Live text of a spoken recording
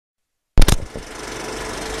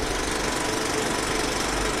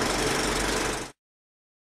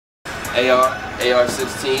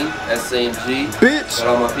AR16, S.A.M.G. Bitch. Got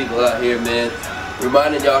all my people out here, man.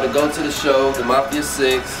 Reminding y'all to go to the show, the Mafia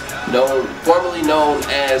 6, formerly known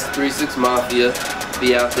as 3-6 Mafia.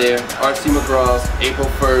 Be out there. RC McGraws, April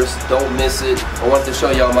 1st. Don't miss it. I wanted to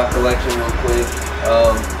show y'all my collection real quick.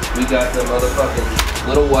 We got the motherfucking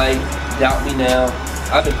Little White, Doubt Me Now.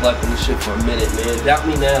 I've been collecting this shit for a minute, man. Doubt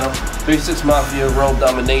Me Now, 3-6 Mafia, World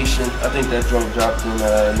Domination. I think that joint dropped in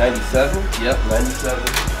 97. Yep, 97.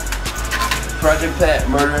 Project Pat,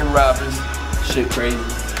 Murder and Robbers. Shit crazy.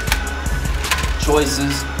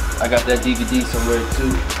 Choices. I got that DVD somewhere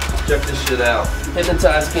too. Check this shit out.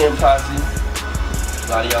 Hypnotize Posse. A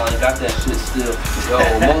lot of y'all ain't got that shit still. Yo,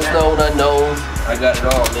 most known unknowns. I got it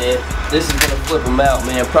all, man. This is gonna flip them out,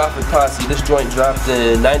 man. Prophet Posse. This joint dropped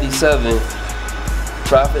in 97.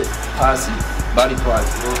 Prophet Posse. Body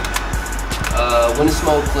Parts, man. When the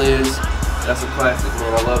Smoke Clears. That's a classic,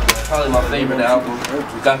 man. I love that. Probably my favorite album.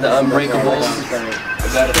 Got the Unbreakables. I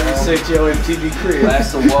got it all. MTV Crib.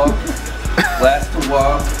 Last to Walk. Last to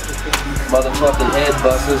Walk. Motherfucking Head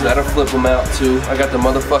Busters. That'll flip them out too. I got the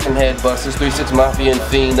motherfucking Head Busters. 3-6 Mafia and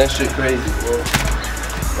Fiend. That shit crazy, man.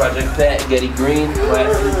 Project Pat, Getty Green.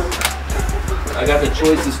 Classic. I got the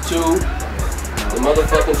Choices 2. The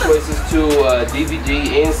motherfucking Choices 2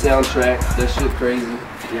 DVD and soundtrack. That shit crazy.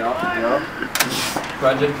 Yeah.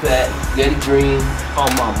 Project Pat, Getty Green. Oh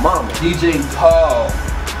my mama. DJ Paul.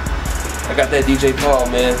 I got that DJ Paul,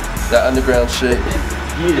 man. That underground shit.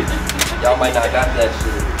 Yeah. Y'all might not got that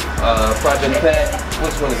shit. Project Pat.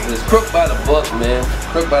 Which one is this? Crook by the Book, man.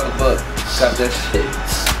 Crook by the Book. Got that shit.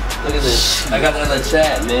 Look at this. I got that in the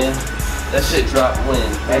chat, man. That shit dropped when?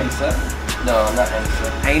 97? No, not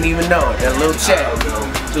 97. I ain't even know it. That little chat.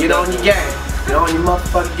 Get on your game. Get on your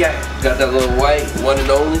motherfucking game. Got that Little White, One and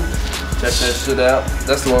Only. Check that shit out.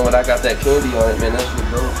 That's the one where I got that candy on it, man. That shit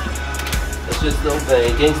dope. That shit's dope,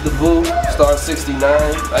 man. Gangsta Boo, Star 69.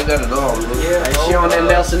 I got it all, man. Yeah, and she on that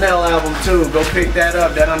Nelson L album too. Go pick that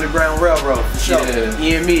up. That Underground Railroad. For sure.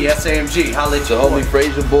 Yeah. E&Me, S.A.M.G. Holla at The your homie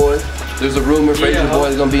Frazier Boy. There's a rumor Frazier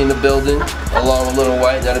Boy is gonna be in the building along with Little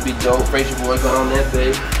White. That'll be dope. Frazier Boy got on that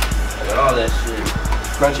big. I got all that shit.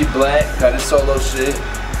 Crunchy Black got his solo shit.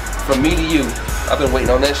 From Me to You. I've been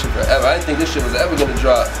waiting on that shit forever. I didn't think this shit was ever gonna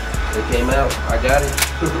drop. It came out. I got it.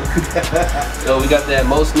 Yo, we got that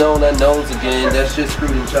Most Known Unknowns again. That shit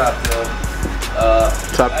screwed and chopped, yo.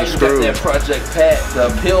 Top the screw. Got that Project Pat, the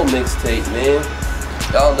Pill mixtape, man.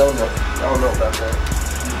 Y'all know about that.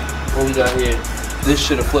 What we got here? This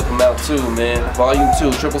shit'll flip them out too, man. Volume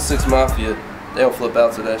 2, 6ix Mafia. They'll flip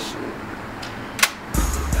out to that shit.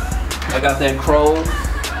 I got that Chrome.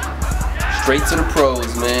 Straight to the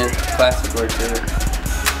Pros, man. Classic right there.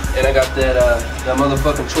 And I got that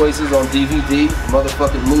motherfucking Choices on DVD.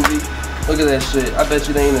 Motherfucking movie. Look at that shit. I bet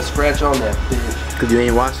you they ain't a scratch on that bitch. Cause you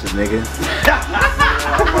ain't watched it, nigga.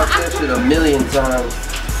 I watched that shit a million times.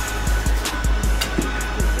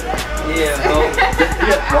 Yeah,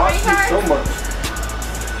 watched it so much.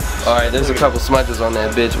 Alright, there's a couple smudges on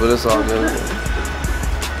that bitch, but it's all good.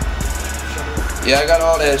 Yeah, I got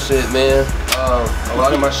all that shit, man. A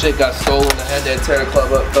lot of my shit got stolen. I had that Tear the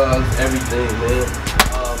Club Up Thugs, everything, man.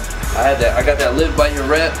 I got that Live By Your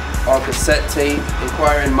Rep on cassette tape.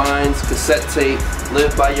 Inquiring Minds, cassette tape.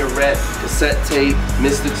 Live By Your Rep, cassette tape.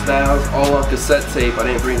 Mystic Styles, all on cassette tape. I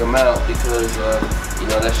didn't bring them out because, you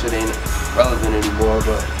know, that shit ain't relevant anymore.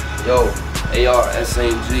 But, yo, AR,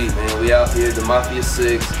 S.A.M.G, man. We out here, the Mafia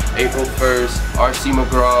 6, April 1st, RC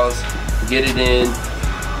McGraws. Get it in.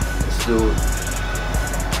 Let's do it.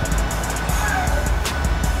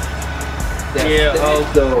 That's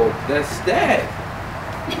that, though. That's that.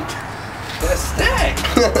 That's that.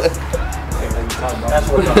 That's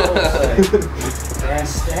what the whole say.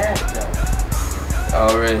 That's that, though.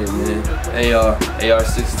 Alright, man.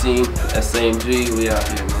 AR16, S.A.M.G, we out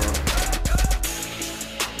here, man.